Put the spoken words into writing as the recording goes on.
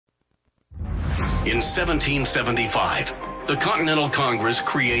In 1775, the Continental Congress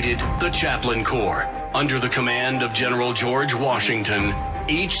created the Chaplain Corps. Under the command of General George Washington,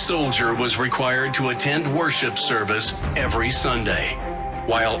 each soldier was required to attend worship service every Sunday.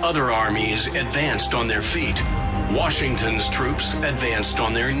 While other armies advanced on their feet, Washington's troops advanced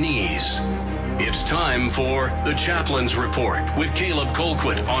on their knees. It's time for the Chaplain's Report with Caleb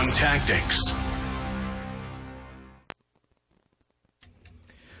Colquitt on tactics.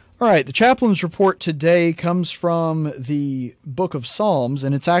 All right, the Chaplain's Report today comes from the book of Psalms,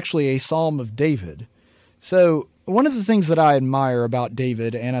 and it's actually a Psalm of David. So one of the things that I admire about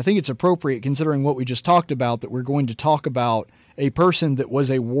David, and I think it's appropriate considering what we just talked about, that we're going to talk about a person that was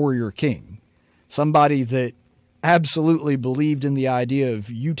a warrior king, somebody that absolutely believed in the idea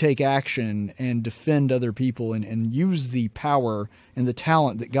of you take action and defend other people and use the power and the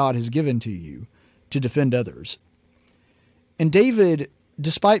talent that God has given to you to defend others. And David,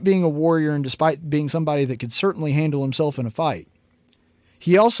 despite being a warrior and despite being somebody that could certainly handle himself in a fight,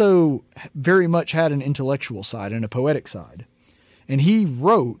 he also very much had an intellectual side and a poetic side. And he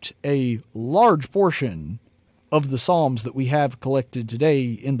wrote a large portion of the Psalms that we have collected today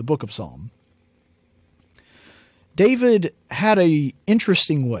in the book of Psalm. David had an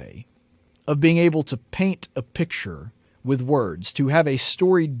interesting way of being able to paint a picture with words, to have a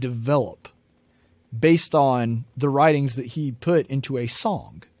story develop based on the writings that he put into a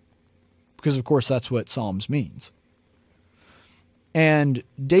song. Because, of course, that's what Psalms means. And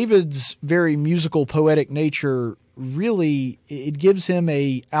David's very musical, poetic nature really, it gives him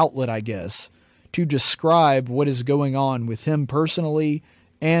a outlet, I guess, to describe what is going on with him personally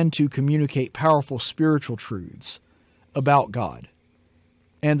and to communicate powerful spiritual truths about God.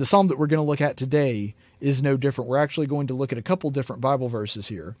 And the psalm that we're going to look at today is no different. We're actually going to look at a couple different Bible verses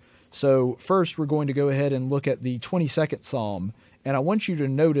here. So first, we're going to go ahead and look at the 22nd Psalm, and I want you to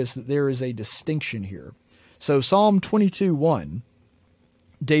notice that there is a distinction here. So Psalm 22:1,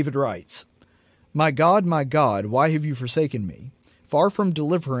 David writes, my God, why have you forsaken me? Far from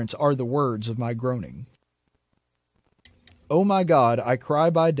deliverance are the words of my groaning. O my God, I cry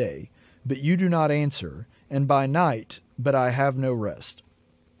by day, but you do not answer, and by night, but I have no rest.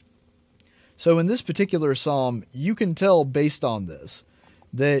 So in this particular psalm, you can tell based on this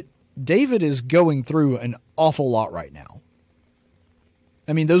that David is going through an awful lot right now.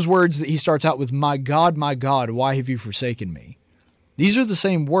 I mean, those words that he starts out with, my God, why have you forsaken me? These are the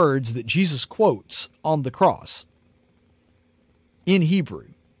same words that Jesus quotes on the cross in Hebrew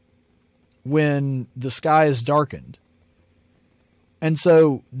when the sky is darkened. And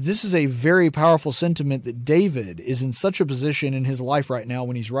so this is a very powerful sentiment that David is in such a position in his life right now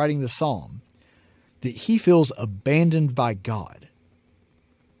when he's writing this psalm that he feels abandoned by God.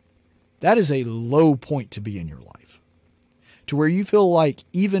 That is a low point to be in your life, to where you feel like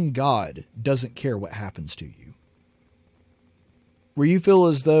even God doesn't care what happens to you, where you feel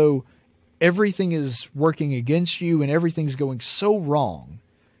as though everything is working against you and everything's going so wrong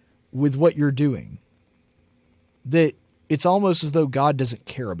with what you're doing that it's almost as though God doesn't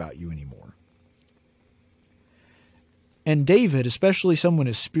care about you anymore. And David, especially someone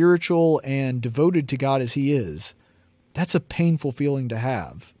as spiritual and devoted to God as he is, that's a painful feeling to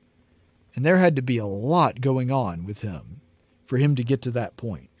have. And there had to be a lot going on with him for him to get to that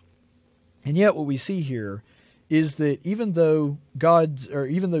point. And yet what we see here is that even though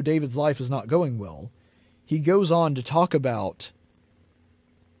David's life is not going well, he goes on to talk about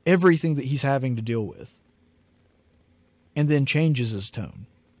everything that he's having to deal with, and then changes his tone.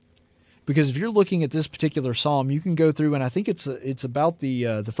 Because if you're looking at this particular psalm, you can go through, and I think it's about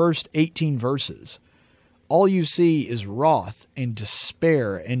the first 18 verses. All you see is wrath and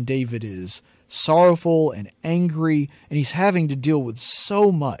despair, and David is sorrowful and angry, and he's having to deal with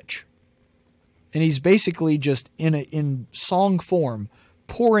so much. And he's basically just in song form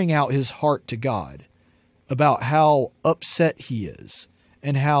pouring out his heart to God about how upset he is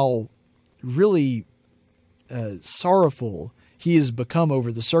and how really sorrowful he has become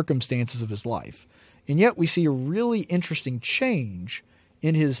over the circumstances of his life. And yet we see a really interesting change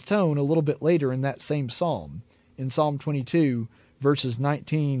in his tone a little bit later in that same psalm, in Psalm 22, verses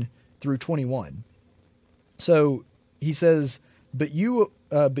 19 through 21. So he says, But you,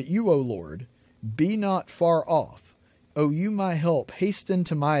 O Lord, be not far off. O you, my help, hasten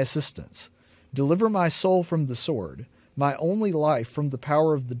to my assistance. Deliver my soul from the sword, my only life from the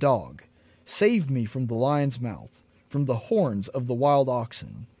power of the dog. Save me from the lion's mouth, from the horns of the wild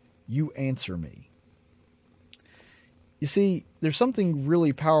oxen. You answer me. You see, there's something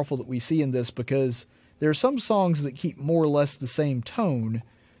really powerful that we see in this, because there are some songs that keep more or less the same tone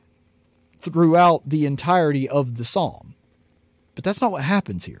throughout the entirety of the psalm. But that's not what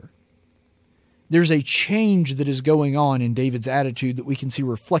happens here. there's a change that is going on in David's attitude that we can see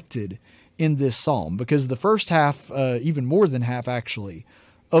reflected in this psalm, because the first half, even more than half actually,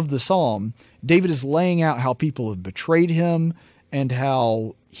 of the psalm, David is laying out how people have betrayed him and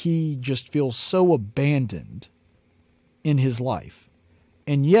how he just feels so abandoned in his life.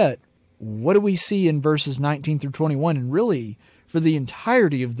 And yet, what do we see in verses 19 through 21? And really, for the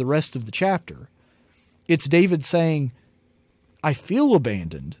entirety of the rest of the chapter, it's David saying, I feel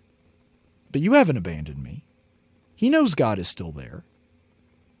abandoned, but you haven't abandoned me. He knows God is still there.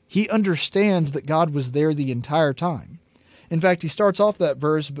 He understands that God was there the entire time. In fact, he starts off that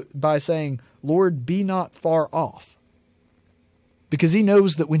verse by saying, Lord, be not far off. Because he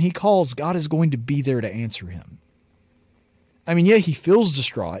knows that when he calls, God is going to be there to answer him. I mean, yeah, he feels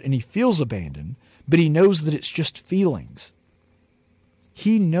distraught and he feels abandoned, but he knows that it's just feelings.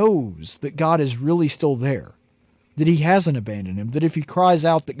 He knows that God is really still there, that he hasn't abandoned him, that if he cries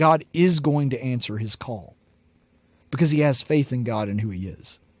out, that God is going to answer his call, because he has faith in God and who he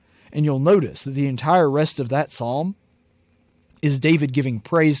is. And you'll notice that the entire rest of that psalm is David giving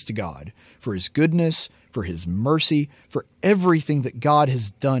praise to God for his goodness, for his mercy, for everything that God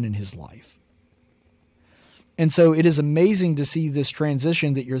has done in his life. And so it is amazing to see this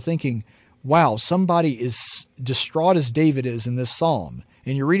transition that you're thinking, wow, somebody is distraught as David is in this psalm.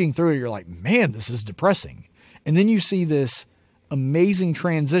 And you're reading through it, you're like, man, this is depressing. And then you see this amazing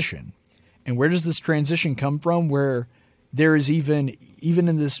transition. And where does this transition come from? Where there is even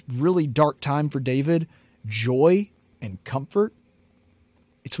in this really dark time for David, joy and comfort.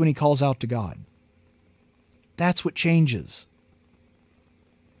 It's when he calls out to God. That's what changes.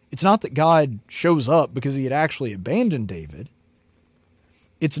 It's not that God shows up because he had actually abandoned David.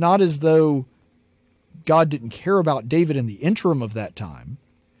 It's not as though God didn't care about David in the interim of that time.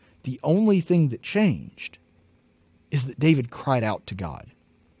 The only thing that changed is that David cried out to God.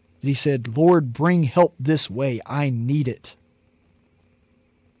 That he said, Lord, bring help this way. I need it.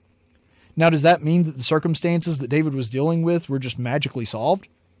 Now, does that mean that the circumstances that David was dealing with were just magically solved?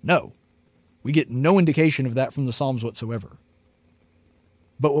 No. We get no indication of that from the Psalms whatsoever.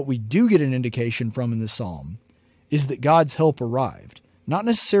 But what we do get an indication from in this psalm is that God's help arrived, not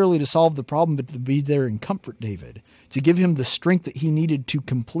necessarily to solve the problem, but to be there and comfort David, to give him the strength that he needed to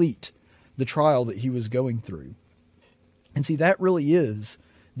complete the trial that he was going through. And see, that really is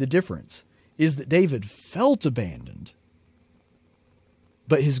the difference, is that David felt abandoned,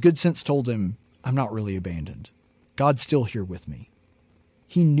 but his good sense told him, I'm not really abandoned. God's still here with me.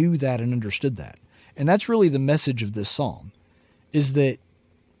 He knew that and understood that. And that's really the message of this psalm, is that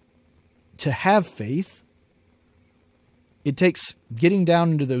to have faith, it takes getting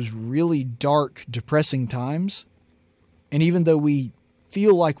down into those really dark, depressing times. And even though we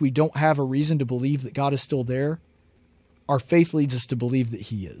feel like we don't have a reason to believe that God is still there, our faith leads us to believe that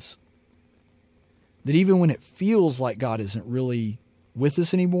he is. That even when it feels like God isn't really with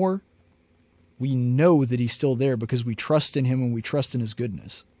us anymore, we know that he's still there because we trust in him and we trust in his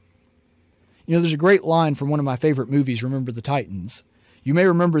goodness. You know, there's a great line from one of my favorite movies, Remember the Titans. You may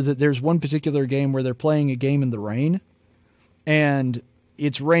remember that there's one particular game where they're playing a game in the rain, and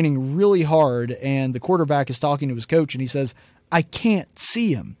it's raining really hard, and the quarterback is talking to his coach, and he says, I can't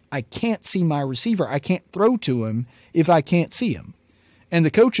see him. I can't see my receiver. I can't throw to him if I can't see him. And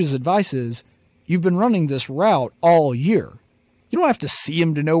the coach's advice is, you've been running this route all year. You don't have to see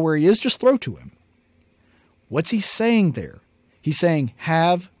him to know where he is. Just throw to him. What's he saying there? He's saying,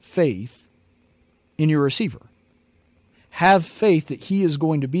 have faith in your receiver. Have faith that he is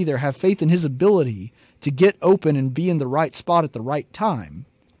going to be there. Have faith in his ability to get open and be in the right spot at the right time.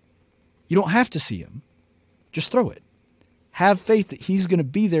 You don't have to see him. Just throw it. Have faith that he's going to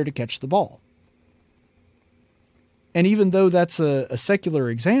be there to catch the ball. And even though that's a secular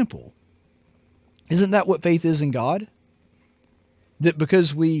example, isn't that what faith is in God? That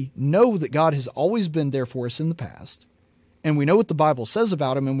because we know that God has always been there for us in the past, and we know what the Bible says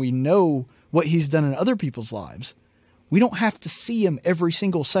about him, and we know what he's done in other people's lives, we don't have to see him every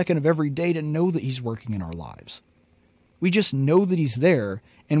single second of every day to know that he's working in our lives. We just know that he's there,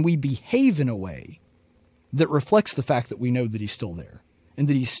 and we behave in a way that reflects the fact that we know that he's still there, and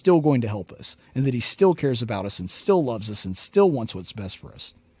that he's still going to help us, and that he still cares about us, and still loves us, and still wants what's best for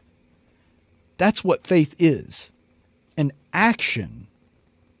us. That's what faith is. An action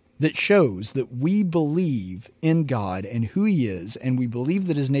that shows that we believe in God and who he is, and we believe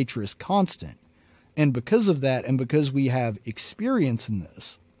that his nature is constant. And because of that, and because we have experience in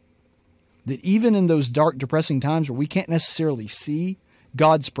this, that even in those dark, depressing times where we can't necessarily see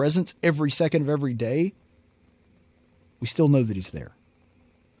God's presence every second of every day, we still know that he's there.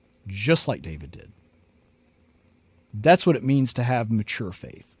 Just like David did. That's what it means to have mature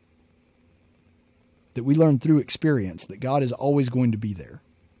faith. that we learn through experience that God is always going to be there.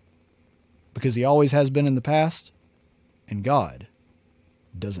 Because he always has been in the past, and God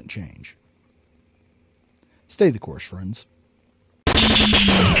doesn't change. Stay the course, friends.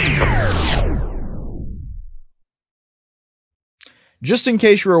 Just in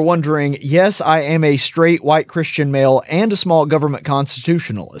case you were wondering, yes, I am a straight white Christian male and a small government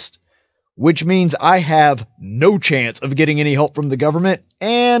constitutionalist, which means I have no chance of getting any help from the government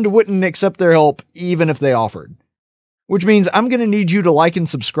and wouldn't accept their help even if they offered. Which means I'm going to need you to like and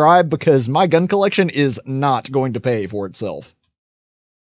subscribe because my gun collection is not going to pay for itself.